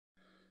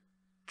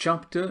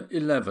Chapter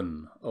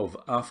 11 of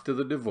After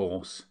the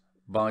Divorce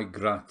by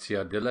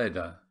Grazia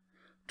Deledda,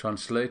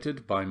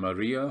 translated by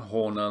Maria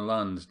Hornor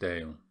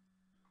Lansdale.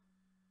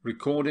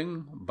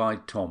 Recording by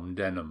Tom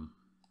Denham.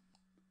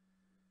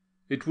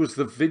 It was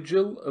the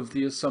vigil of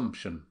the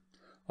Assumption,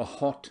 a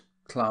hot,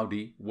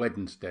 cloudy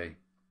Wednesday.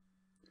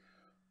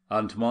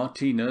 Aunt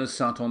Martina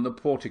sat on the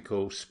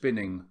portico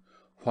spinning,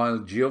 while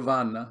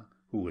Giovanna,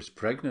 who was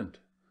pregnant,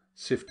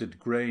 sifted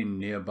grain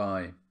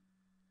nearby.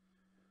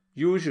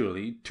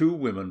 Usually 2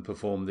 women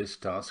perform this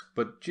task,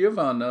 but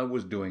Giovanna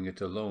was doing it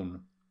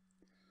alone.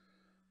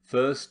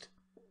 First,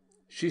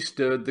 she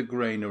stirred the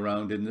grain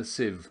around in the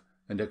sieve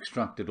and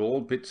extracted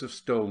all bits of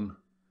stone.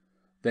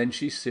 Then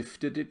she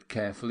sifted it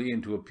carefully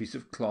into a piece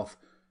of cloth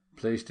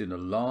placed in a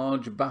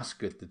large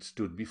basket that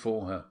stood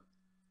before her.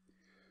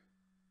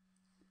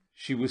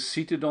 She was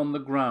seated on the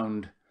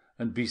ground,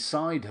 and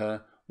beside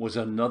her was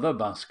another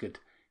basket,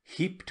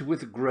 heaped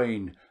with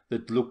grain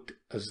that looked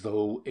as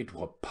though it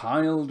were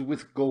piled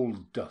with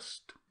gold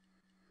dust.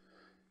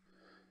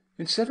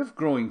 Instead of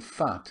growing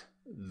fat,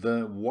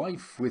 the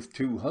wife with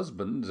 2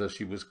 husbands, as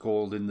she was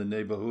called in the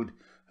neighbourhood,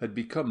 had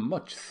become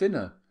much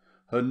thinner.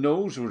 Her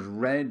nose was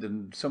red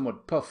and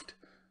somewhat puffed.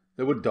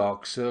 There were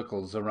dark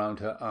circles around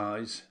her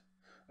eyes,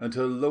 and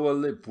her lower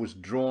lip was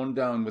drawn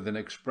down with an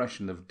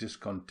expression of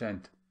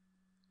discontent.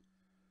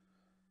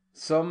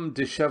 Some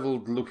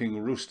dishevelled-looking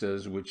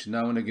roosters, which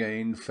now and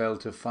again fell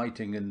to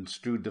fighting and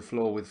strewed the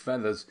floor with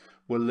feathers,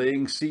 were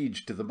laying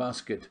siege to the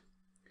basket.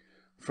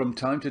 From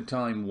time to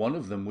time one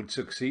of them would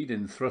succeed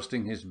in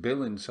thrusting his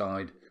bill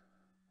inside.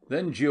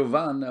 Then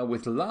Giovanna,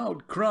 with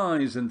loud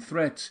cries and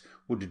threats,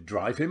 would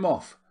drive him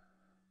off,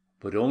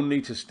 but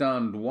only to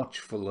stand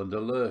watchful and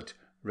alert,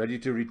 ready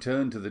to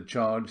return to the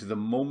charge the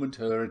moment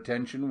her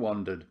attention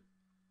wandered.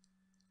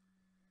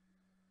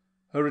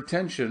 Her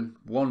attention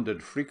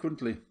wandered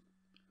frequently.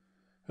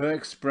 Her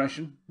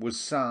expression was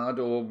sad,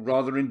 or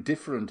rather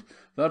indifferent,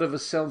 that of a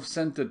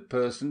self-centred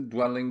person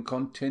dwelling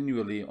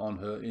continually on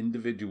her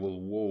individual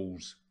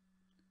woes.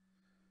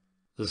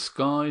 The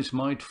skies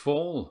might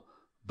fall,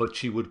 but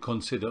she would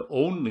consider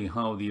only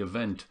how the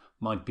event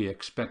might be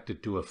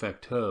expected to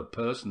affect her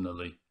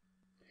personally.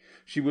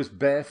 She was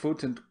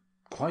barefoot and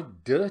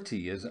quite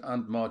dirty, as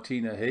Aunt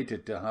Martina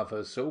hated to have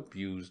her soap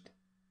used.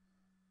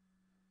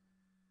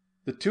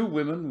 The 2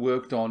 women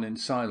worked on in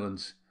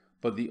silence,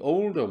 but the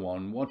older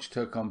one watched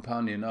her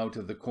companion out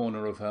of the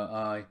corner of her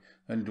eye,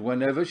 and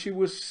whenever she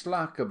was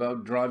slack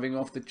about driving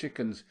off the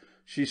chickens,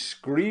 she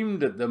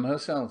screamed at them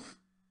herself.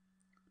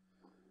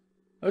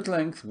 At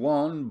length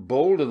one,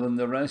 bolder than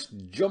the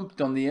rest,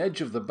 jumped on the edge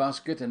of the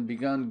basket and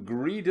began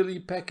greedily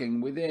pecking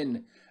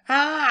within.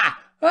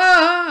 "Ah!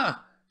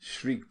 Ah!"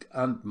 shrieked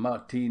Aunt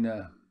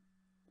Martina.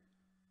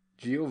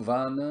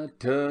 Giovanna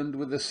turned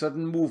with a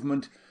sudden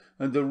movement,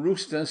 and the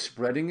rooster,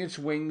 spreading its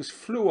wings,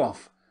 flew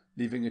off,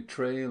 leaving a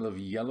trail of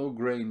yellow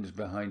grains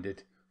behind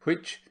it,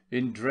 which,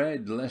 in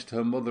dread lest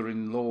her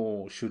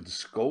mother-in-law should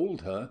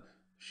scold her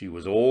 — she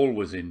was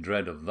always in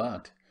dread of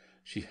that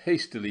 — she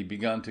hastily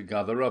began to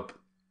gather up.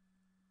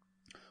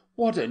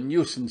 "What a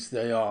nuisance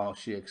they are!"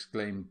 she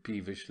exclaimed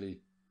peevishly.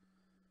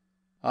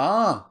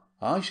 "Ah,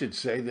 I should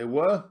say they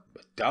were, a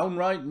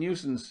downright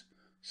nuisance,"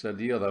 said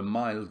the other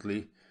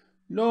mildly.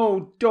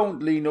 "No,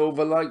 don't lean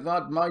over like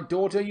that, my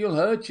daughter, you'll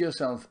hurt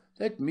yourself.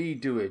 Let me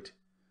do it."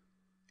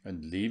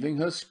 And leaving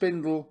her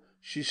spindle,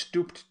 she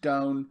stooped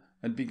down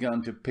and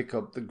began to pick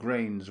up the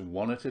grains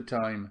one at a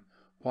time,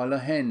 while a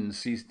hen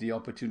seized the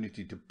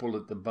opportunity to pull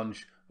at the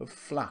bunch of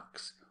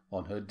flax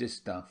on her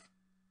distaff.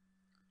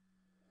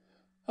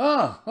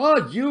 "Ah,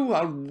 you!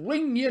 I'll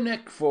wring your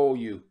neck for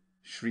you!"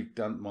 shrieked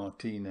Aunt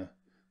Martina,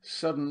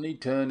 suddenly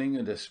turning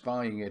and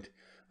espying it,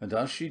 and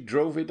as she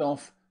drove it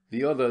off,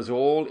 the others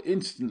all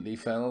instantly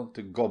fell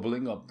to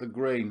gobbling up the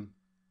grain.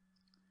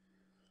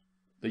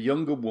 The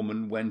younger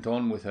woman went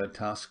on with her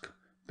task,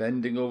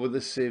 bending over the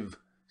sieve,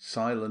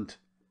 silent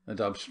and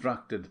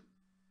abstracted.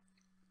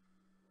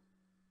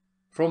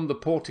 From the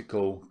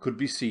portico could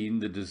be seen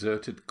the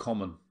deserted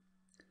common.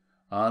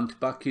 Aunt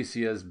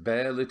Bacchisia's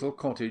bare little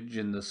cottage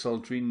in the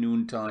sultry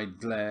noontide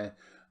glare,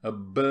 a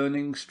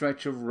burning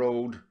stretch of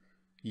road,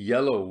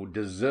 yellow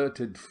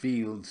deserted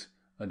fields,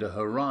 and a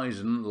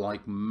horizon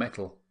like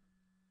metal.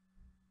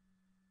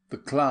 The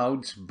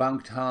clouds,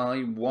 banked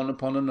high one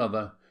upon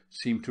another,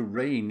 seemed to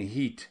rain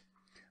heat,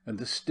 and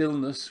the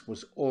stillness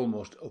was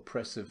almost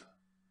oppressive.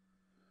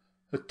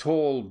 A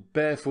tall,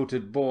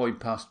 barefooted boy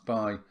passed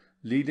by,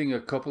 leading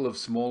a couple of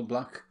small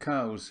black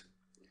cows.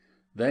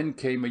 Then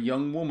came a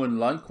young woman,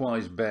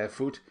 likewise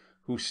barefoot,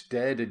 who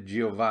stared at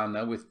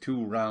Giovanna with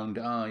 2 round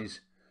eyes.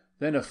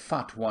 Then a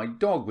fat white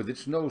dog with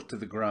its nose to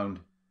the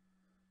ground.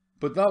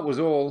 But that was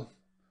all.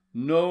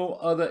 No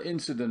other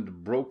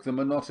incident broke the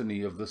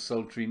monotony of the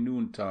sultry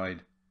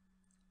noontide.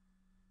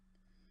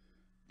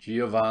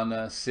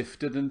 Giovanna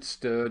sifted and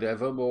stirred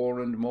ever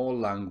more and more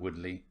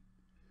languidly.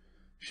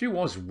 She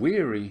was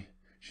weary,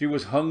 she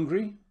was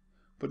hungry,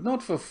 but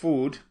not for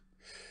food.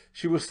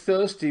 She was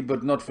thirsty,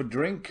 but not for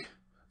drink.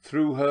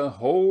 Through her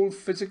whole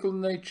physical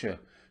nature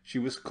she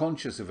was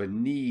conscious of a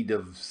need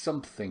of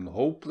something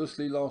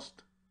hopelessly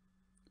lost.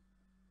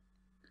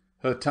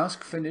 Her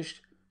task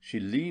finished, she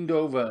leaned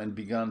over and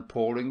began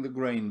pouring the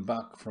grain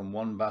back from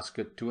one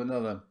basket to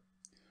another.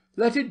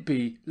 Let it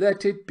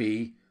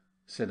be,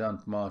 said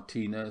Aunt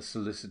Martina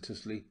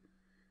solicitously.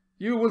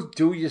 You will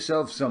do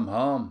yourself some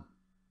harm.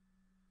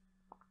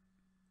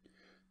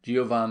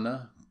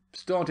 Giovanna,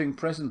 starting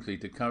presently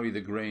to carry the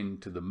grain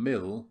to the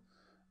mill,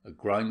 a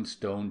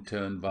grindstone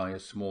turned by a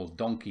small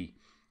donkey,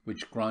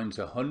 which grinds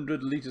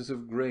 100 litres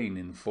of grain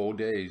in 4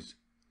 days.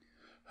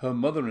 Her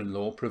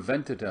mother-in-law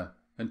prevented her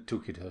and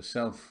took it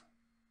herself.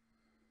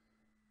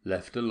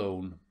 Left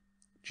alone,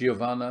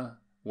 Giovanna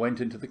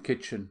went into the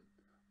kitchen,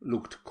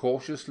 looked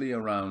cautiously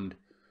around,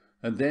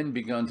 and then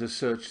began to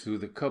search through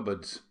the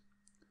cupboards.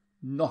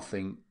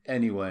 Nothing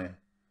anywhere.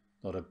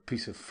 Not a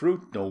piece of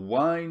fruit, no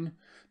wine,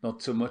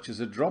 not so much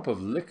as a drop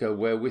of liquor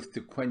wherewith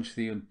to quench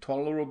the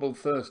intolerable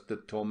thirst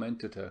that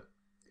tormented her.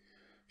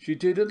 She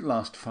did at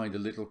last find a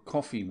little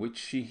coffee, which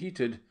she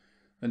heated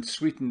and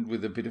sweetened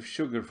with a bit of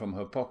sugar from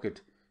her pocket,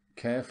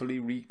 carefully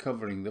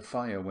recovering the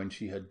fire when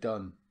she had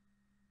done.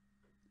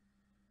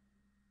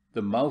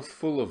 The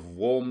mouthful of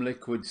warm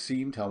liquid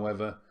seemed,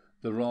 however,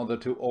 the rather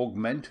to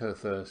augment her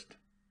thirst.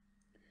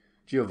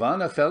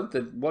 Giovanna felt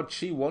that what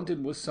she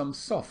wanted was some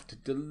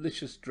soft,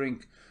 delicious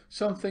drink,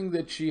 something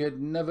that she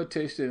had never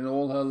tasted in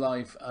all her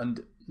life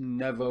and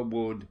never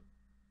would.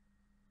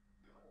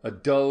 A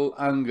dull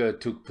anger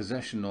took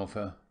possession of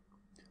her,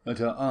 and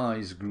her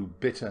eyes grew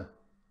bitter.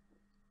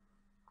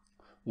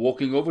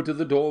 Walking over to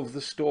the door of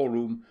the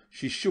storeroom,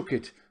 she shook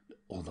it,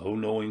 although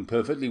knowing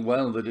perfectly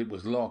well that it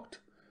was locked.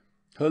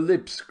 Her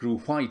lips grew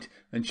white,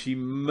 and she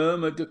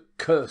murmured a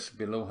curse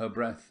below her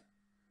breath.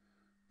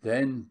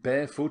 Then,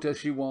 barefoot as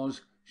she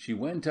was, she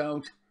went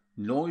out,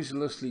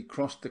 noiselessly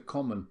crossed the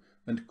common,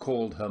 and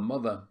called her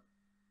mother.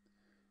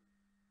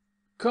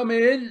 "Come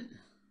in,"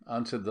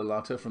 answered the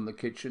latter from the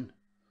kitchen.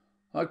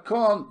 "I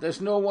can't,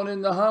 there's no one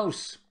in the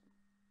house."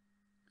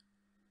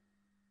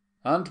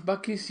 Aunt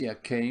Bacchisia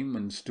came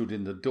and stood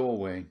in the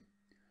doorway.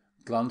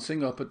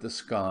 Glancing up at the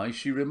sky,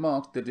 she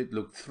remarked that it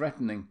looked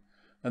threatening,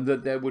 and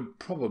that there would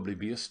probably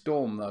be a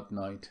storm that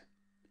night.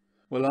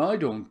 "Well, I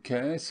don't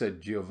care,"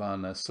 said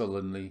Giovanna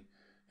sullenly.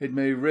 "It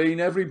may rain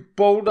every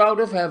bolt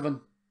out of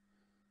heaven."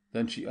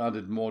 Then she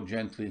added more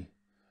gently,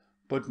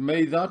 "But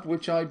may that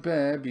which I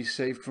bear be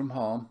saved from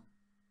harm."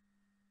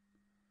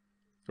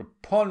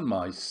 "Upon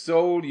my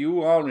soul,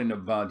 you are in a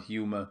bad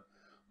humour.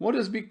 What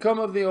has become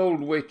of the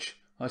old witch?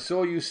 I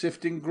saw you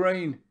sifting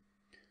grain."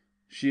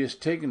 "She has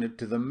taken it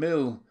to the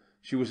mill.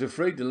 She was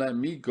afraid to let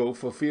me go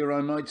for fear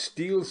I might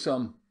steal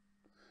some."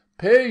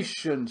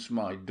 "Patience,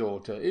 my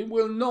daughter. It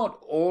will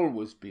not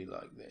always be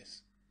like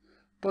this."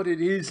 "But it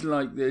is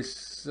like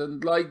this,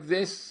 and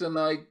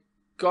I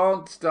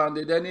can't stand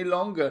it any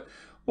longer.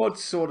 What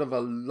sort of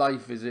a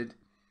life is it?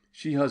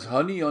 She has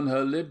honey on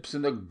her lips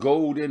and a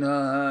goad in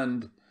her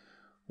hand.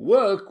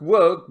 Work,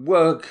 work,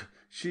 work!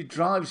 She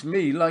drives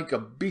me like a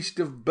beast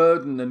of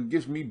burden, and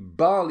gives me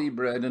barley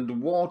bread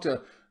and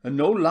water, and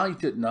no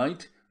light at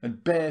night,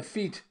 and bare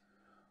feet.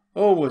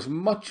 Oh, as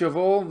much of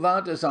all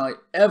that as I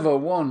ever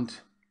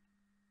want."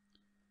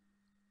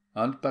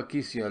 Aunt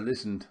Bacchisia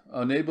listened,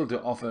 unable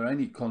to offer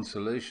any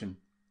consolation.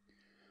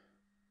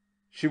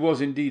 She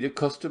was indeed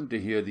accustomed to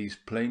hear these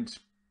plaints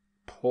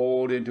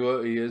poured into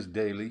her ears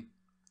daily.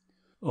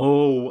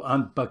 Oh,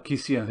 Aunt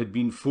Bacchisia had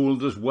been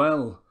fooled as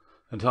well,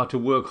 and had to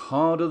work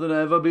harder than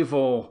ever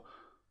before,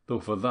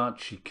 though for that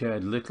she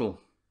cared little.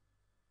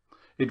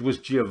 It was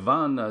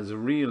Giovanna's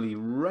really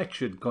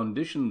wretched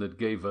condition that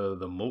gave her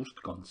the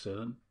most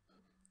concern.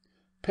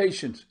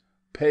 "Patience,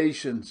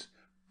 patience.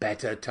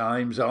 Better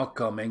times are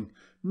coming.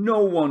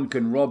 No one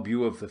can rob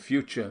you of the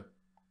future."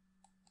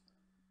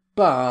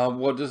 "Bah,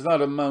 what does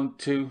that amount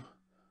to?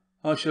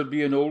 I shall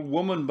be an old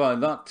woman by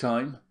that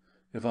time,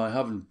 if I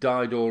haven't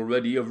died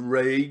already of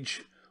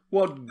rage.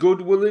 What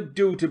good will it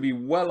do to be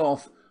well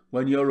off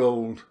when you're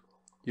old?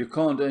 You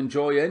can't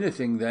enjoy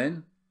anything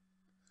then."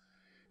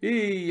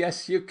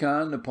 "Yes, you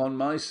can, upon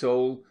my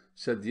soul,"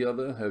 said the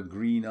other, her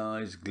green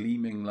eyes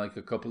gleaming like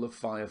a couple of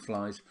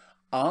fireflies.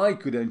 "I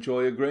could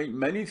enjoy a great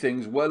many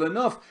things well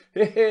enough.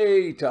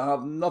 Hey, to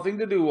have nothing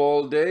to do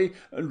all day,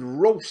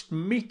 and roast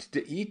meat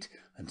to eat,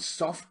 and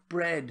soft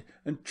bread,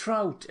 and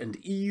trout,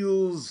 and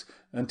eels,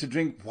 and to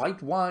drink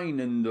white wine,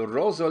 and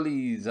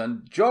rosalis,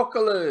 and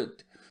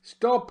chocolate."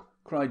 "Stop!"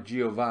 cried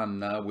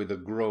Giovanna with a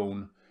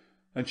groan,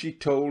 and she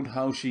told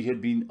how she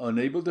had been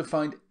unable to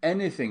find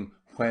anything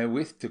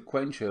wherewith to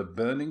quench her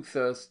burning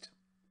thirst.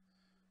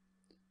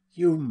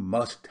 "You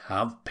must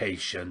have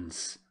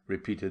patience,"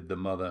 repeated the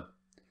mother.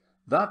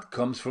 "That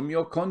comes from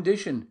your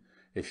condition.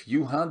 If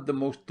you had the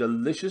most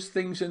delicious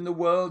things in the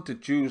world to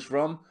choose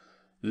from,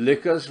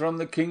 liquors from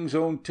the king's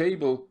own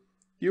table,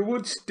 you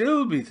would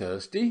still be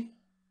thirsty."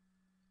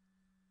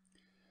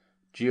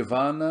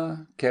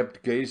 Giovanna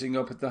kept gazing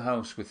up at the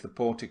house with the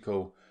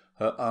portico,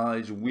 her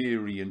eyes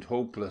weary and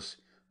hopeless,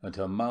 and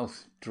her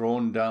mouth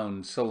drawn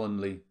down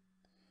sullenly.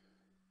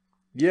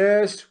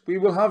 "Yes, we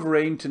will have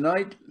rain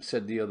tonight,"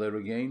 said the other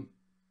again.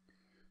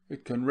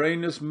 It can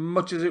rain as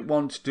much as it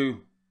wants to.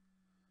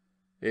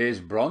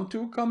 Is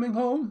Brontu coming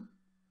home?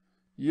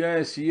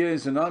 Yes, he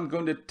is, and I'm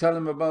going to tell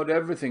him about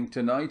everything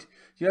tonight.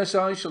 Yes,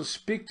 I shall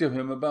speak to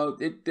him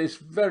about it this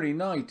very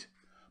night.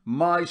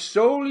 My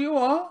soul, you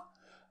are?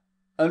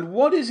 And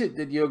what is it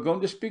that you're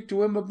going to speak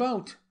to him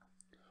about?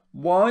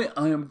 Why,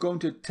 I am going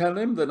to tell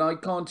him that I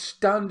can't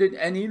stand it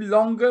any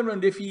longer,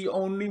 and if he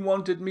only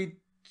wanted me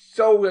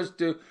so as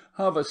to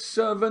have a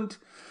servant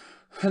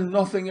and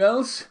nothing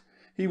else,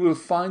 he will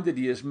find that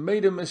he has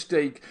made a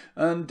mistake,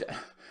 and...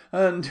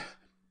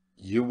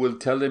 You will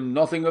tell him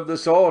nothing of the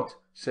sort,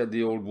 said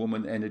the old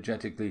woman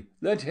energetically.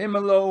 Let him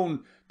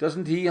alone.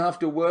 Doesn't he have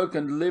to work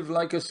and live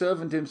like a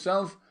servant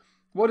himself?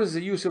 What is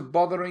the use of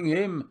bothering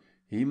him?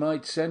 He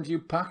might send you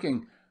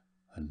packing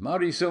and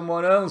marry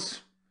someone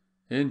else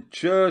in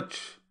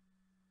church.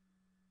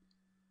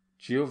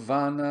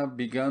 Giovanna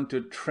began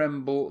to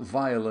tremble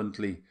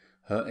violently.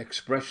 Her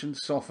expression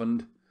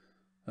softened,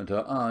 and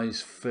her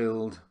eyes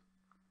filled.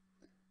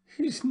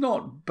 He's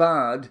not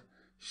bad,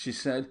 she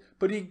said,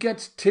 but he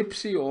gets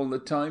tipsy all the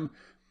time,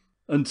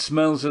 and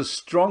smells as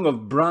strong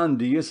of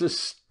brandy as a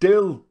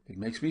still. It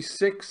makes me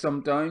sick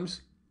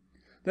sometimes.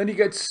 Then he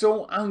gets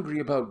so angry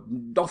about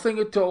nothing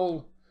at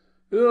all.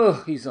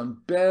 Ugh, he's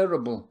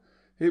unbearable.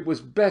 It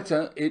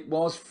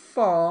was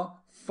far,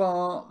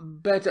 far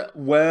better.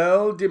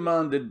 Well,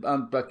 demanded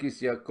Aunt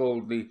Patricia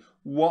coldly,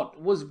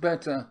 what was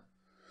better?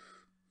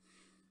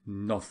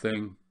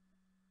 Nothing.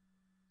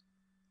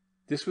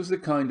 This was the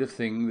kind of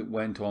thing that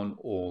went on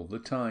all the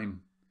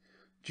time.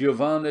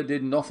 Giovanna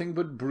did nothing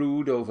but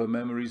brood over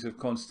memories of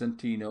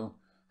Constantino,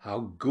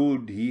 how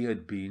good he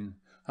had been,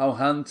 how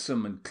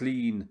handsome and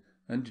clean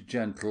and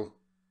gentle.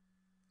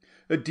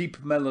 A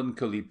deep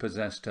melancholy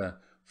possessed her,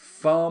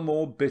 far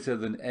more bitter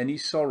than any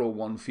sorrow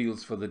one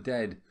feels for the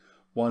dead,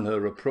 while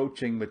her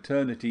approaching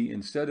maternity,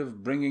 instead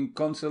of bringing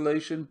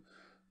consolation,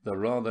 the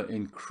rather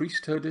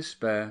increased her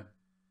despair.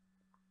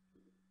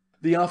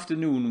 The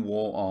afternoon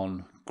wore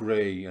on,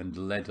 grey and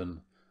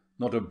leaden.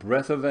 Not a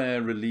breath of air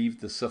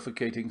relieved the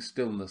suffocating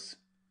stillness.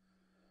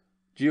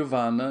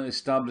 Giovanna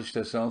established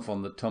herself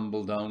on the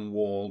tumble-down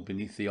wall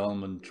beneath the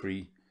almond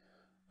tree,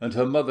 and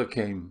her mother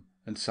came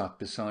and sat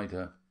beside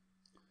her.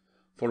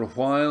 For a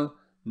while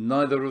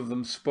neither of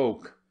them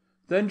spoke.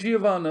 Then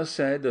Giovanna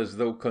said, as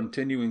though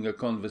continuing a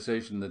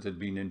conversation that had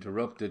been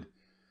interrupted,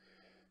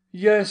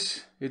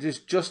 "Yes, it is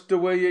just the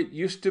way it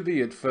used to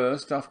be at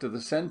first, after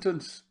the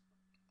sentence.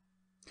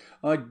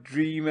 I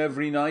dream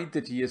every night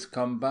that he has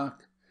come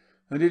back.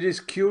 And it is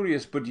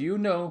curious, but you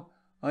know,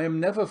 I am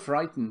never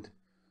frightened,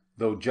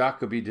 though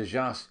Jacobi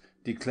Dejas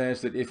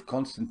declares that if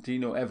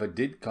Constantino ever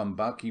did come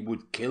back, he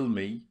would kill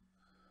me.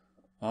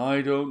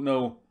 I don't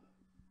know,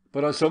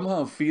 but I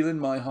somehow feel in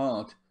my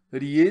heart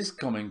that he is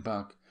coming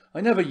back.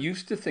 I never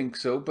used to think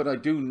so, but I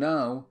do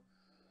now.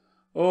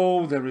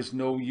 Oh, there is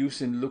no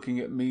use in looking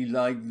at me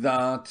like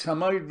that.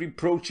 Am I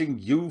reproaching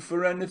you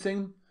for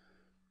anything?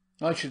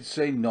 I should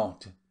say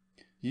not.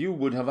 You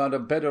would have had a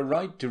better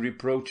right to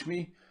reproach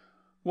me.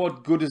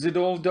 What good has it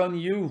all done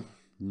you?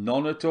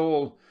 None at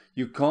all.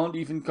 You can't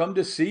even come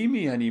to see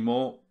me any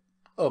more.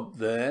 Up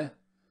there."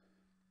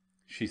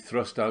 She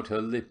thrust out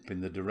her lip in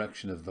the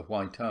direction of the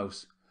White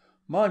House.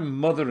 "My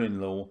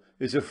mother-in-law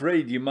is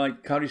afraid you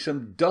might carry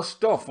some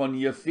dust off on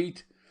your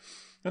feet.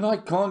 And I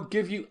can't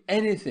give you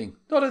anything.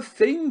 Not a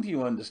thing, do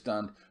you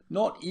understand?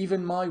 Not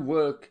even my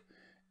work.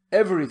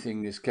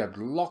 Everything is kept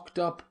locked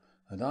up,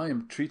 and I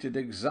am treated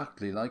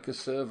exactly like a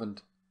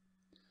servant."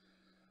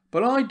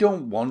 "But I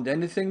don't want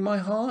anything, my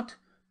heart.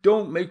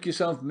 Don't make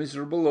yourself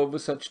miserable over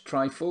such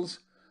trifles.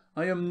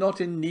 I am not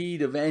in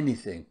need of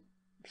anything,"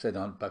 said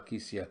Aunt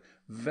Patricia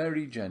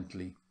very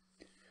gently.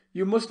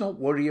 "You must not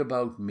worry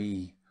about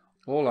me.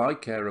 All I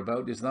care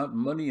about is that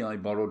money I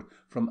borrowed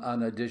from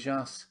Anna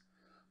Dejas.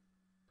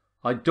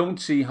 I don't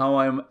see how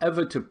I am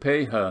ever to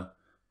pay her,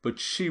 but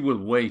she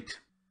will wait."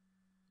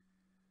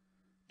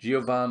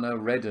 Giovanna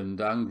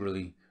reddened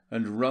angrily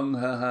and wrung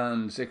her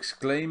hands,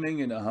 exclaiming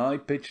in a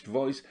high-pitched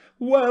voice,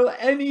 "Well,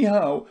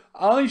 anyhow,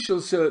 I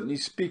shall certainly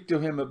speak to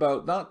him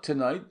about that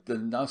tonight, the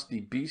nasty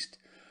beast.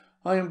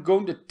 I am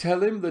going to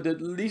tell him that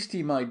at least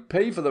he might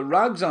pay for the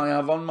rags I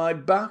have on my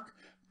back.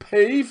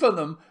 Pay for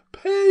them!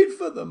 Pay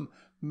for them!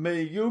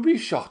 May you be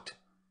shot!"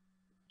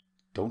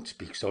 "Don't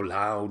speak so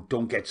loud,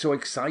 don't get so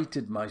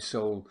excited, my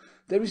soul.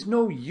 There is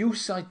no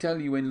use, I tell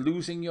you, in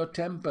losing your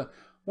temper.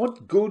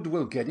 What good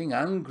will getting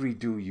angry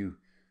do you?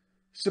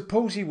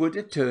 Suppose he were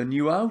to turn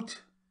you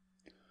out?"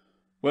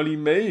 "Well, he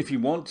may if he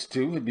wants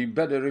to. It'd be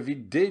better if he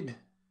did.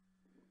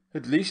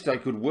 At least I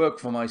could work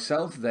for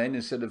myself then,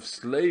 instead of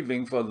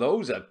slaving for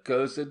those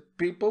accursed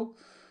people.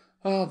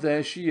 Ah,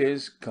 there she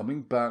is,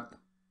 coming back,"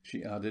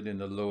 she added in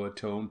a lower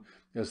tone,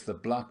 as the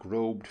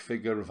black-robed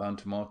figure of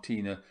Aunt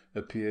Martina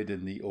appeared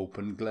in the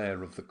open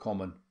glare of the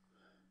common.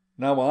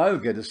 "Now I'll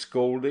get a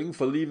scolding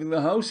for leaving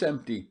the house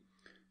empty.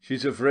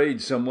 She's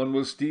afraid someone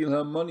will steal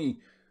her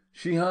money.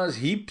 She has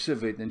heaps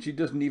of it, and she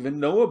doesn't even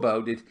know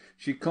about it.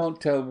 She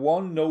can't tell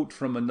one note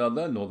from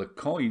another, nor the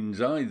coins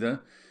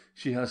either.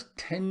 She has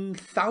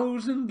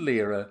 10,000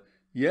 lira.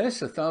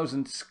 Yes,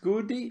 1,000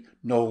 scudi?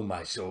 No,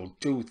 my soul,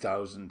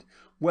 2,000.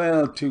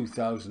 Well,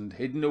 2,000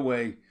 hidden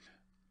away.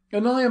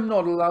 And I am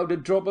not allowed a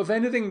drop of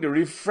anything to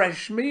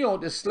refresh me or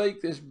to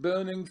slake this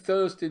burning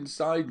thirst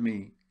inside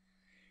me.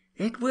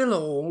 It will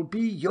all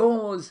be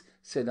yours,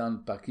 said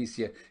Aunt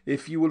Patricia,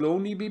 if you will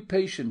only be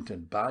patient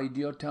and bide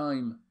your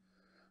time.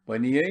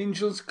 When the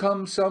angels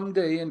come some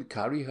day and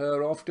carry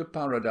her off to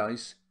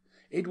paradise,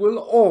 it will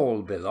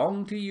all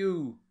belong to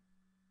you.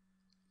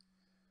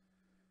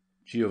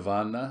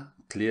 Giovanna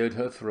cleared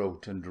her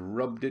throat and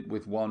rubbed it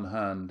with one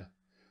hand.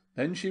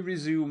 Then she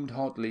resumed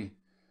hotly,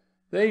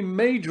 They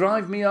may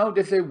drive me out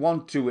if they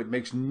want to. It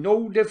makes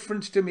no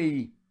difference to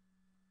me.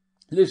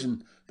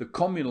 Listen, the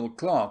communal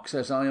clerk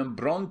says I am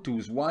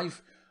Brontu's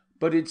wife,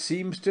 but it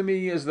seems to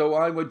me as though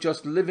I were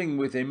just living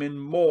with him in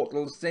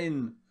mortal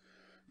sin.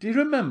 Do you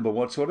remember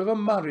what sort of a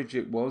marriage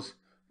it was?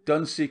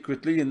 Done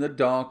secretly, in the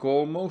dark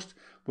almost,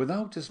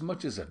 without as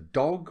much as a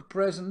dog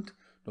present,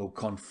 no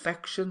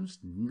confections,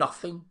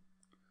 nothing.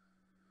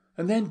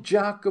 And then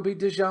Jacobi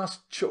Dejas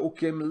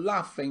choke him,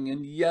 laughing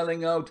and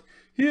yelling out,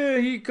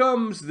 Here he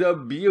comes, the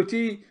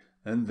beauty!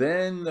 And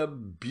then the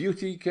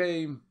beauty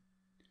came.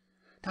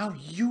 Now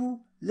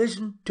you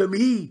listen to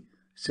me,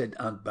 said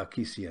Aunt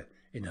Patricia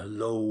in a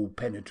low,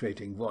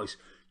 penetrating voice.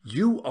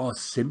 You are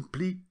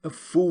simply a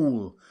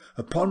fool.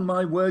 Upon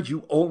my word, you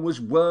always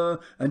were,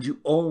 and you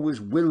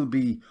always will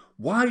be.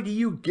 Why do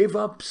you give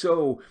up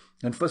so,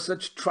 and for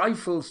such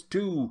trifles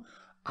too?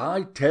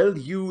 I tell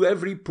you,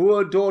 every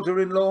poor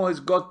daughter-in-law has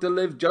got to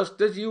live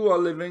just as you are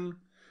living.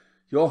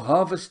 Your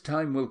harvest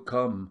time will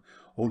come.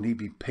 Only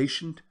be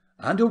patient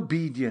and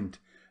obedient,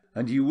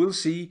 and you will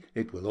see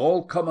it will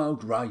all come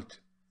out right.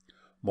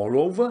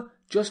 Moreover,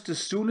 just as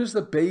soon as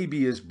the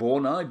baby is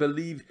born, I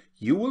believe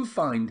you will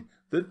find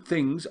that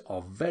things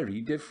are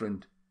very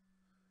different.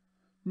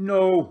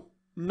 No,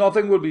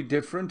 nothing will be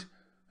different,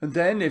 and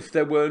then if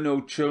there were no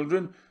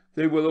children,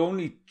 they will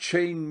only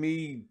chain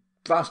me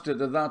faster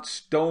to that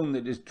stone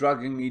that is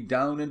dragging me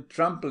down and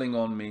trampling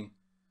on me.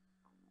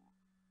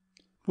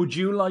 Would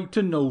you like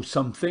to know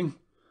something?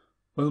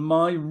 Well,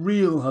 my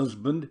real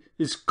husband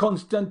is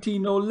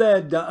Constantino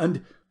Ledda,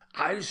 and—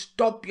 I'll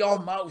stop your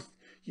mouth.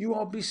 You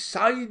are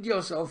beside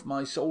yourself,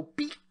 my soul.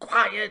 Be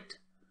quiet.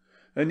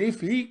 And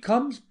if he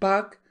comes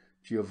back,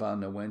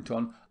 Giovanna went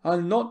on,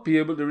 I'll not be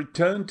able to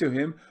return to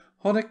him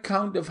on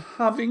account of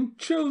having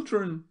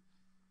children.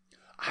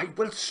 I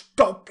will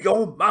stop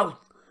your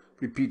mouth,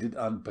 repeated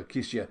Aunt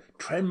Patricia,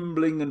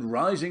 trembling and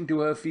rising to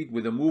her feet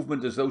with a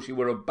movement as though she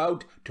were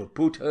about to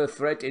put her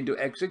threat into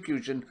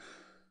execution.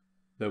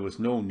 There was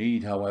no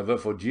need, however,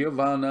 for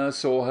Giovanna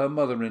saw her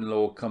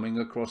mother-in-law coming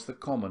across the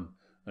common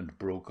and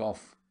broke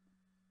off.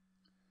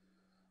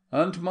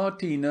 Aunt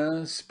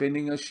Martina,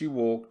 spinning as she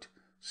walked,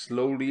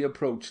 slowly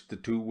approached the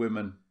two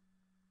women.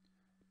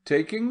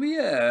 "Taking the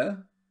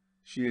air?"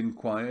 she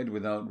inquired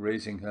without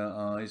raising her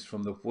eyes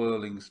from the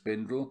whirling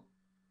spindle.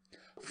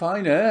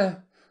 "Fine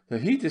air. The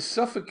heat is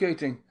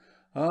suffocating.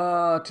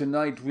 Ah,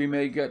 tonight we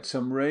may get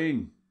some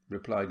rain,"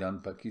 replied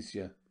Aunt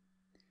Patricia.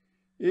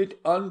 "It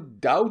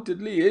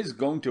undoubtedly is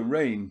going to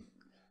rain.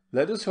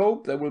 Let us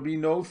hope there will be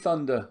no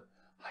thunder.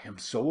 I am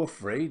so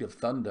afraid of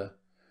thunder.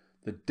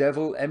 The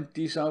devil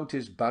empties out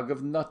his bag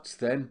of nuts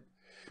then.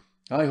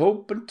 I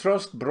hope and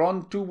trust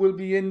Brontu will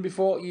be in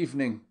before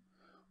evening.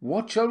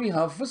 What shall we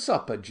have for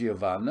supper,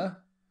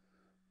 Giovanna?"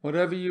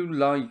 "Whatever you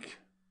like."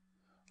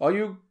 "Are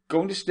you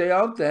going to stay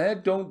out there?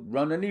 Don't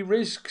run any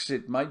risks.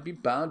 It might be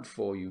bad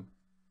for you."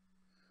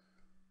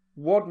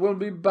 "What will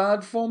be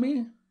bad for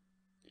me?"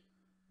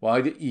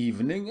 "Why, the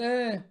evening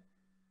air.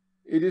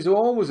 It is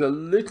always a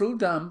little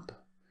damp.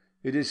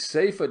 It is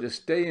safer to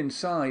stay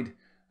inside,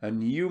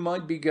 and you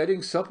might be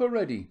getting supper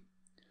ready.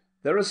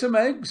 There are some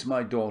eggs,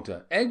 my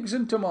daughter, eggs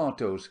and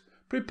tomatoes.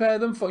 Prepare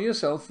them for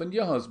yourself and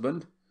your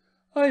husband.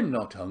 I'm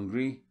not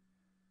hungry.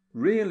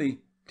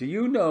 Really, do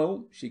you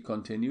know," she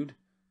continued,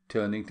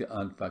 turning to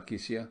Aunt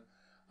Patricia,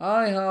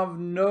 "I have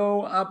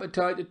no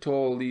appetite at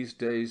all these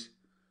days.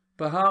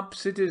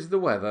 Perhaps it is the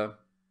weather."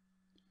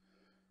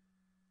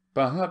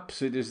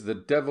 "Perhaps it is the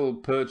devil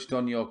perched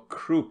on your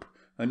croup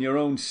and your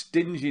own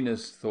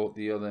stinginess," thought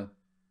the other.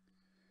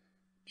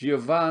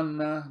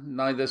 Giovanna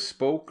neither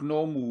spoke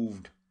nor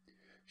moved.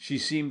 She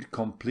seemed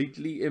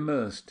completely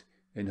immersed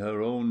in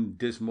her own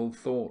dismal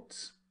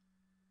thoughts.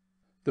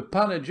 "The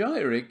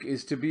panegyric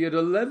is to be at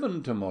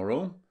 11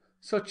 tomorrow.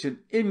 Such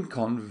an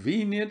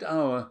inconvenient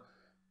hour.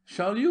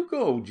 Shall you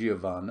go,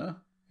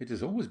 Giovanna? It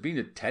has always been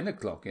at 10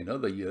 o'clock in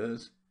other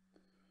years."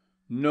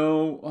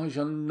 "No, I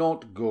shall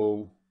not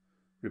go,"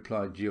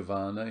 replied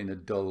Giovanna in a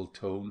dull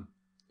tone.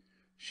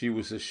 She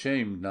was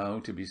ashamed now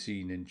to be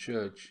seen in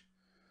church.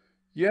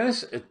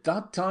 "Yes, at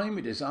that time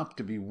it is apt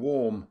to be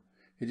warm.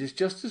 It is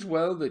just as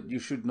well that you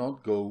should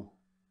not go.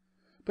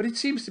 But it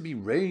seems to be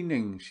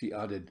raining," she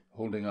added,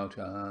 holding out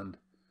her hand.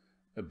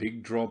 A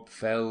big drop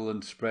fell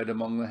and spread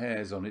among the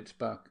hairs on its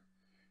back.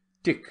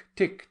 Tick,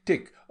 tick,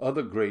 tick,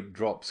 other great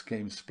drops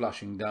came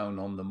splashing down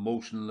on the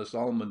motionless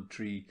almond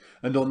tree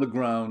and on the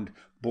ground,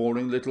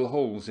 boring little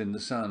holes in the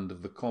sand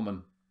of the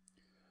common.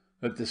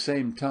 At the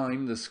same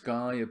time, the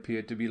sky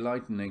appeared to be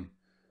lightening.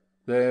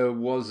 There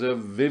was a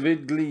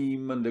vivid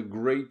gleam, and a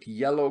great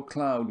yellow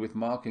cloud with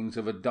markings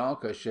of a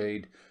darker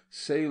shade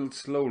sailed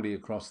slowly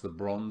across the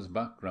bronze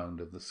background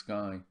of the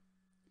sky.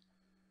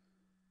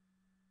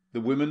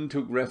 The women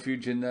took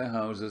refuge in their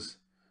houses,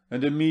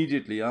 and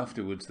immediately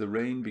afterwards the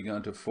rain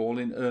began to fall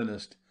in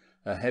earnest,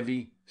 a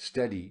heavy,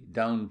 steady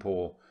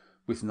downpour,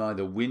 with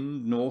neither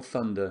wind nor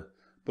thunder,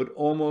 but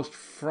almost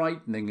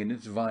frightening in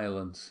its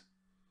violence.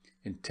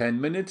 In 10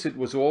 minutes it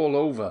was all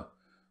over,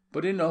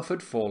 but enough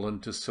had fallen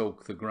to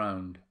soak the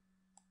ground.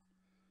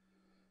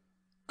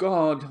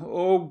 God,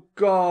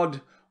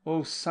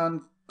 O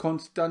San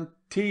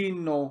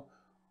Constantino,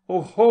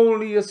 O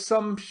Holy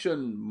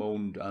Assumption,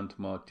 moaned Aunt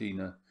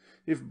Martina.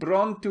 If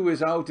Brontu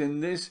is out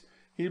in this,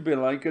 he'll be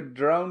like a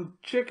drowned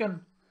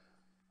chicken.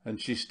 And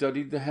she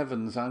studied the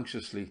heavens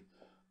anxiously,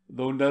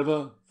 though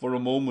never for a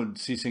moment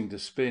ceasing to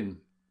spin,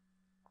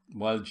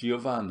 while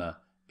Giovanna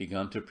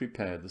began to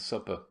prepare the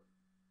supper.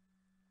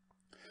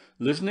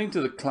 Listening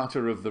to the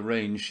clatter of the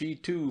rain, she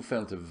too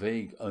felt a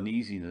vague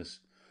uneasiness,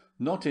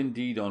 not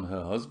indeed on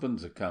her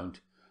husband's account,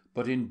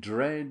 but in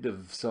dread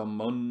of some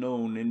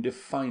unknown,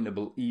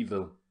 indefinable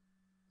evil.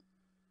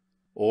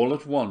 All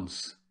at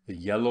once, the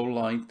yellow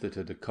light that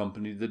had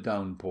accompanied the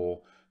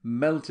downpour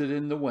melted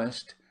in the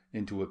west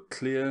into a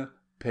clear,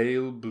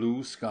 pale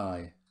blue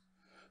sky.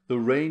 The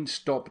rain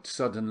stopped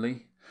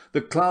suddenly.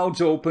 The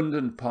clouds opened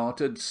and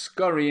parted,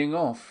 scurrying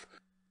off,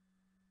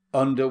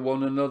 under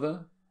one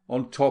another,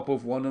 on top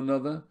of one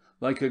another,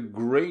 like a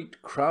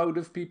great crowd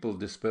of people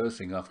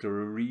dispersing after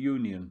a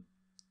reunion.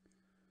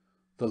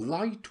 The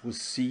light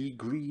was sea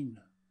green.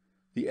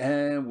 The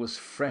air was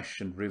fresh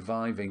and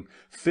reviving,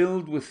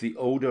 filled with the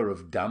odour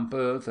of damp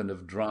earth and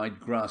of dried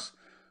grass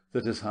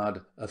that has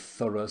had a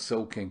thorough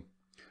soaking,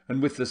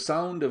 and with the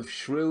sound of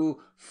shrill,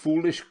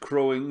 foolish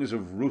crowings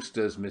of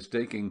roosters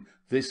mistaking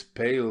this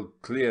pale,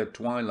 clear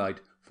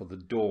twilight for the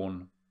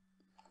dawn.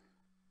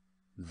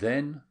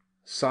 Then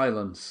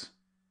silence.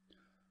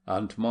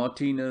 Aunt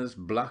Martina's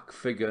black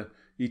figure,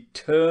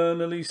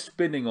 eternally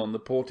spinning on the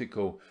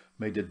portico,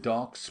 made a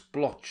dark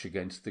splotch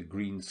against the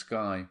green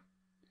sky.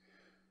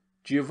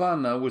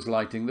 Giovanna was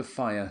lighting the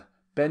fire,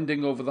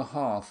 bending over the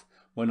hearth,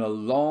 when a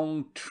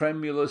long,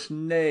 tremulous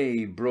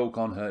neigh broke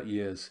on her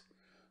ears.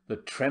 The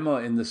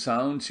tremor in the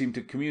sound seemed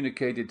to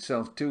communicate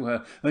itself to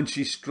her, and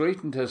she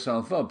straightened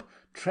herself up,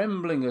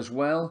 trembling as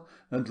well,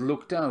 and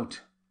looked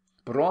out.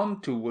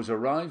 Brontu was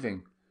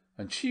arriving,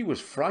 and she was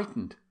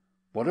frightened.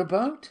 What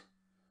about?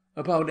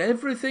 About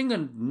everything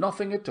and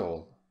nothing at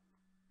all.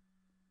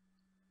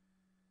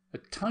 A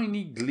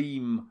tiny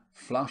gleam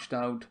flashed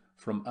out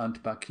from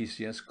Aunt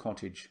Bacchisia's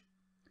cottage.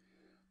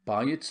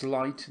 By its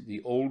light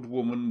the old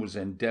woman was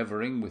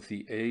endeavouring, with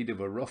the aid of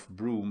a rough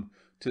broom,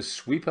 to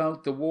sweep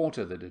out the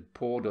water that had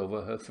poured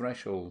over her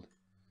threshold.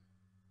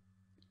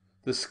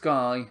 The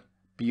sky,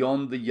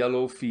 beyond the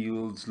yellow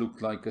fields,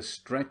 looked like a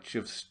stretch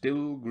of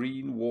still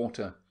green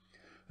water,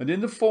 and in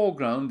the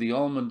foreground the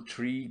almond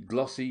tree,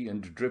 glossy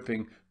and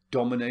dripping,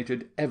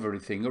 dominated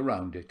everything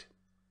around it.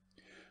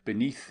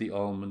 Beneath the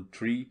almond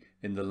tree,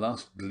 in the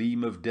last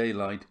gleam of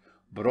daylight,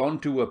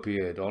 Brontu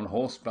appeared on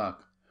horseback,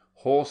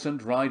 horse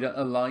and rider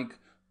alike,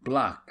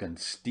 black and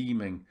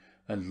steaming,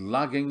 and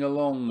lagging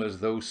along as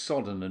though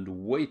sodden and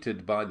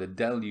weighted by the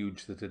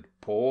deluge that had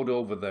poured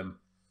over them.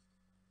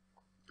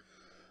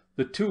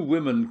 The two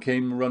women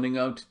came running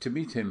out to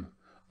meet him,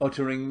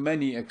 uttering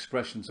many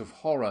expressions of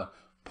horror,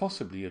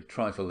 possibly a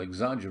trifle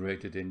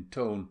exaggerated in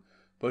tone,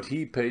 but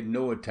he paid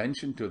no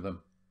attention to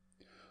them.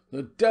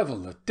 "The devil,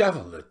 the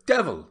devil, the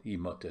devil!" he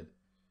muttered,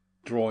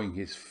 drawing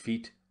his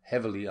feet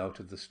heavily out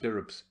of the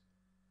stirrups,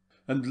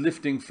 and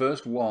lifting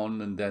first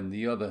one and then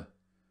the other.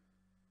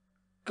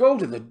 "Go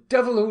to the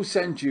devil who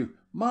sent you!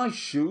 My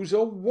shoes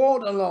are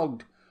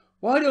waterlogged.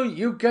 Why don't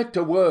you get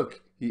to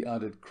work?" he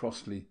added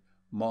crossly,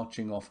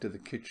 marching off to the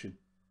kitchen.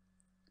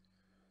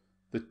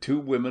 The two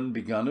women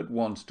began at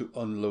once to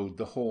unload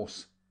the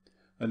horse,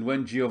 and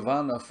when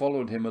Giovanna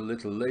followed him a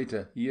little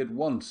later, he at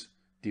once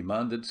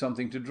demanded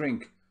something to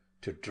drink,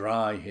 to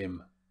dry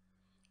him.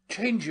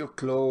 "Change your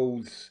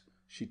clothes,"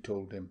 she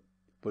told him.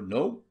 But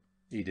no,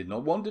 he did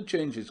not want to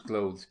change his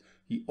clothes.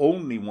 He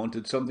only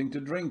wanted something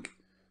to drink.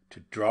 "To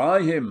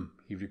dry him,"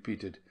 he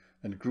repeated,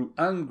 and grew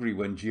angry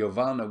when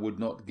Giovanna would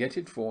not get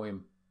it for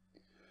him.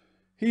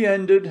 He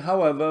ended,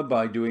 however,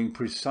 by doing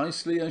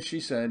precisely as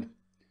she said,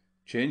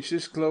 changed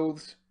his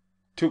clothes,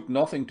 took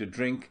nothing to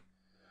drink,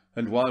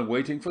 and while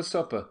waiting for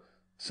supper,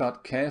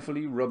 sat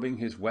carefully rubbing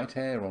his wet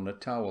hair on a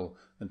towel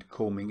and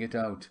combing it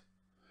out.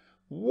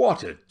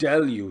 "What a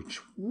deluge!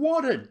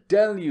 What a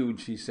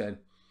deluge!" he said.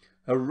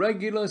 "A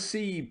regular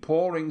sea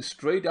pouring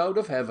straight out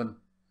of heaven.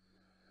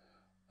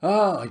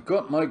 Ah, I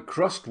got my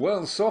crust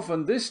well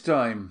softened this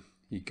time."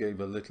 He gave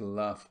a little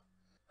laugh.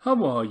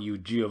 "How are you,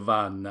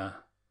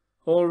 Giovanna?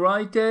 All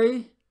right,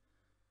 eh?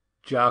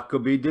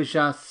 Jacobi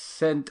Dejas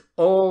sent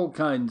all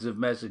kinds of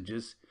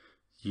messages.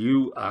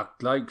 You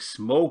act like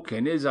smoke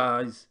in his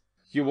eyes."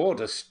 "You ought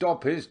to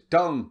stop his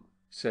tongue,"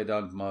 said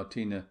Aunt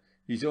Martina.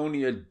 "He's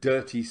only a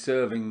dirty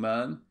serving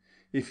man.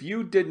 If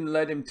you didn't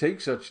let him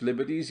take such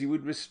liberties, he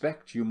would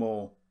respect you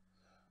more.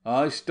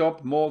 I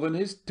stopped more than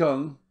his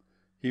tongue.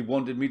 He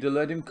wanted me to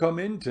let him come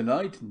in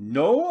tonight.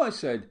 No, I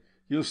said,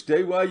 you'll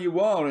stay where you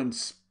are and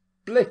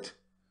split.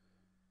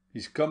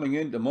 He's coming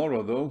in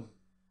tomorrow, though.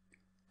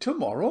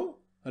 Tomorrow?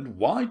 And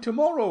why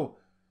tomorrow?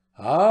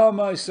 Ah,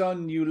 my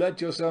son, you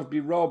let yourself be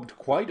robbed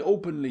quite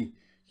openly.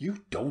 You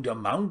don't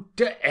amount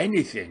to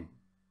anything.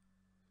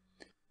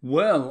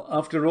 Well,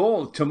 after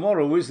all,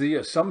 tomorrow is the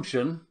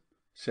Assumption,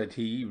 said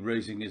he,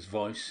 raising his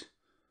voice,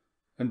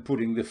 and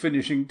putting the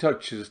finishing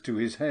touches to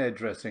his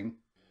hairdressing.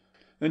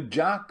 And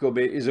Jacobe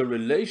is a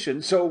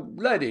relation, so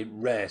let it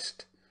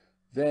rest.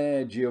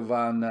 There,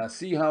 Giovanna,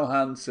 see how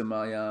handsome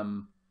I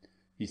am.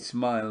 He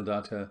smiled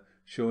at her,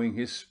 showing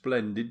his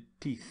splendid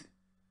teeth.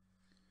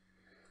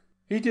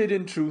 He did,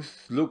 in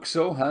truth, look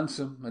so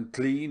handsome and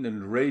clean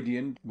and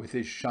radiant with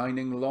his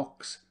shining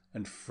locks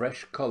and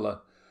fresh colour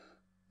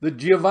that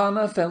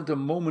Giovanna felt a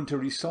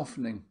momentary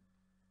softening.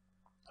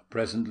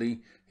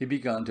 Presently he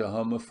began to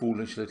hum a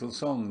foolish little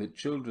song that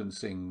children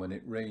sing when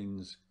it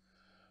rains.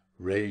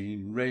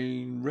 Rain,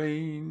 rain,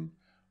 rain,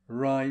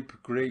 ripe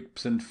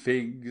grapes and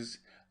figs.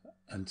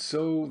 And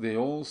so they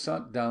all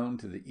sat down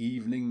to the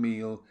evening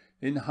meal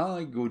in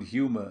high good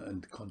humour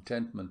and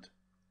contentment.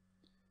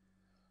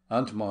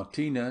 Aunt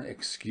Martina,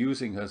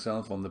 excusing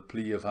herself on the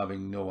plea of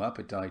having no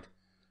appetite,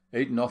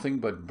 ate nothing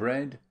but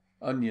bread,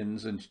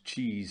 onions, and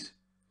cheese,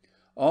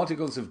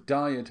 articles of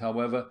diet,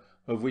 however,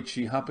 of which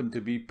she happened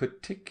to be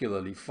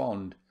particularly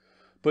fond,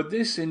 but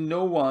this in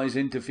no wise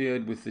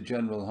interfered with the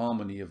general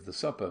harmony of the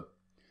supper.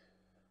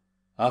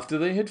 After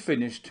they had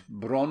finished,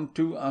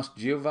 Brontu asked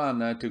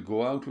Giovanna to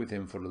go out with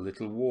him for a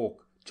little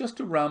walk, just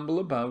to ramble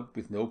about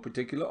with no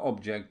particular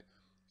object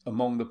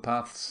among the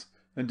paths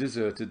and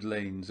deserted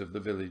lanes of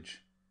the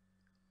village.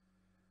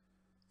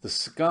 The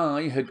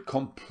sky had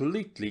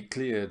completely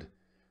cleared.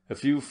 A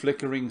few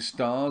flickering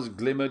stars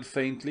glimmered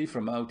faintly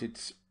from out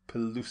its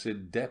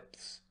pellucid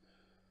depths,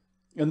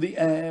 and the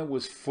air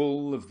was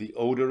full of the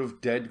odour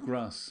of dead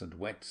grass and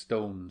wet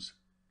stones.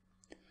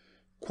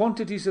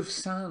 Quantities of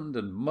sand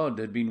and mud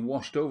had been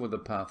washed over the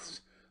paths,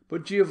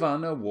 but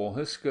Giovanna wore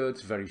her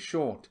skirts very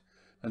short,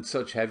 and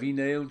such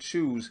heavy-nailed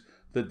shoes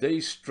that they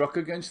struck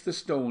against the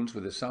stones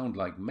with a sound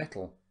like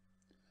metal.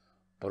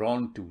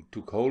 Brontu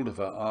took hold of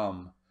her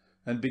arm,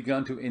 and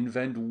began to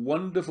invent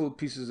wonderful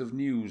pieces of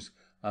news,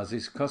 as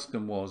his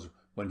custom was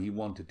when he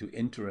wanted to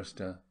interest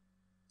her.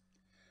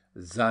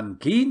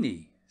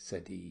 "Zanchini,"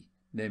 said he,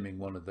 naming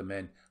one of the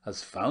men,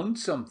 "has found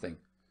something.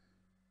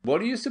 What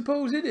do you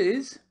suppose it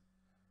is?"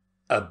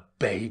 "A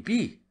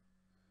baby."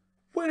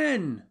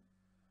 "When?"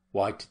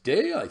 "Why,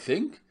 today, I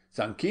think.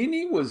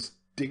 Zanchini was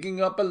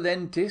digging up a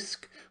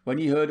lentisk when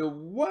he heard a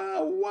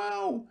wow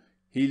wow.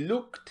 He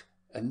looked,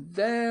 and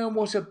there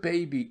was a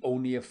baby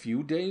only a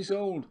few days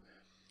old.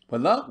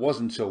 Well, that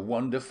wasn't so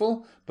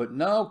wonderful, but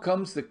now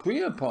comes the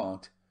queer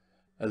part.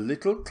 A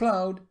little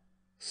cloud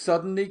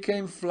suddenly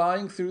came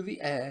flying through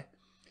the air,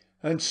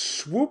 and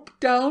swooped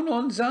down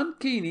on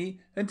Zanchini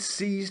and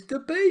seized the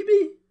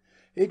baby.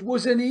 It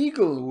was an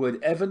eagle who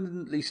had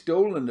evidently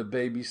stolen the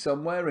baby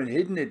somewhere and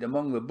hidden it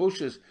among the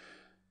bushes,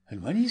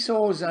 and when he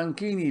saw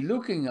Zanchini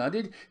looking at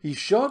it, he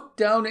shot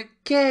down it."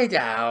 "Get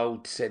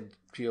out," said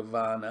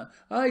Giovanna.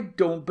 "I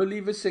don't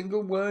believe a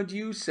single word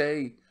you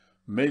say."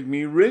 "Make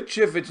me rich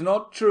if it's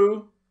not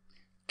true."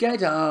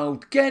 Get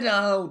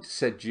out,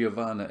 said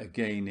Giovanna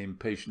again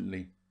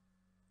impatiently.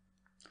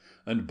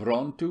 And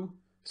Brontu,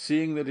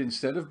 seeing that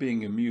instead of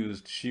being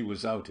amused she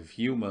was out of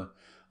humour,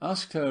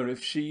 asked her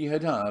if she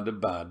had had a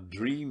bad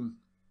dream.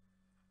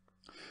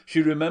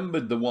 She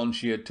remembered the one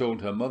she had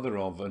told her mother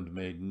of, and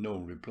made no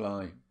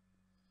reply.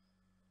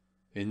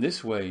 In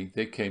this way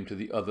they came to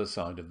the other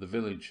side of the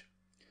village,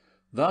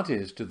 that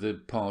is, to the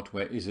part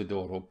where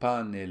Isidoro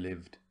Pane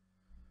lived.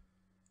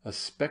 A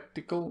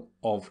spectacle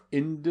of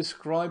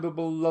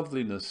indescribable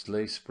loveliness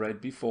lay spread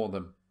before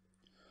them.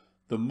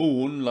 The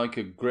moon, like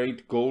a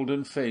great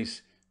golden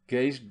face,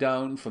 gazed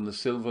down from the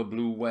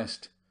silver-blue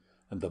west,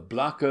 and the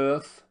black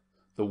earth,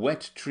 the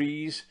wet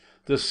trees,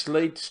 the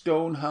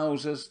slate-stone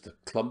houses, the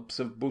clumps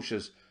of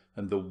bushes,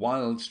 and the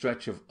wild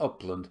stretch of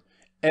upland,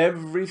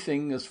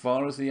 everything as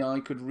far as the eye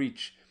could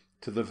reach,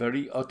 to the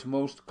very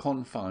utmost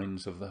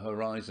confines of the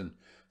horizon,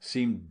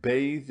 seemed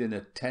bathed in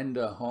a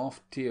tender,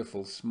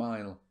 half-tearful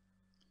smile.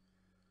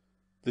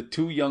 The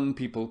two young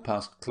people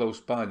passed close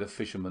by the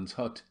fisherman's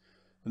hut,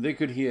 and they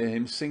could hear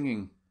him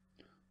singing.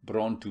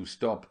 Brontu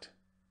stopped.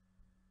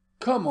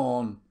 "Come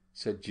on,"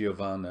 said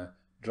Giovanna,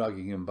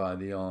 dragging him by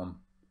the arm.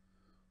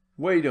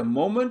 "Wait a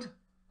moment.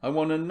 I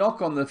want to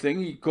knock on the thing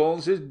he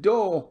calls his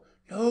door."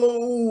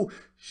 "No,"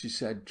 she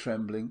said,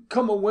 trembling.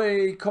 "Come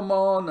away, come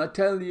on, I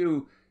tell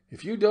you.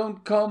 If you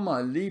don't come,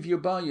 I'll leave you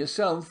by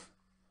yourself."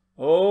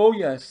 "Oh,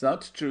 yes,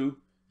 that's true.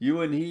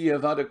 You and he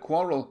have had a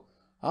quarrel.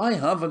 I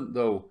haven't,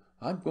 though.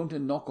 I'm going to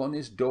knock on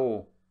his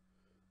door."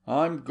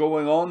 "I'm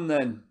going on,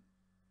 then."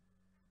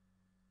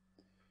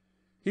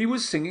 "He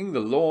was singing the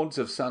Lords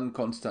of San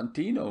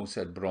Constantino,"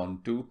 said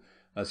Brontu,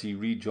 as he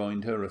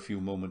rejoined her a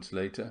few moments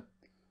later.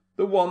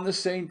 the one the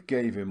saint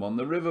gave him on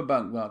the river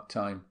bank that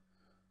time.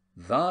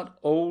 That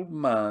old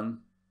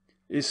man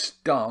is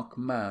stark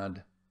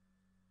mad.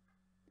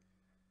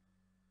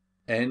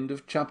 End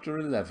of chapter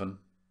 11.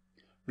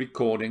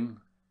 Recording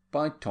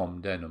by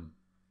Tom Denham.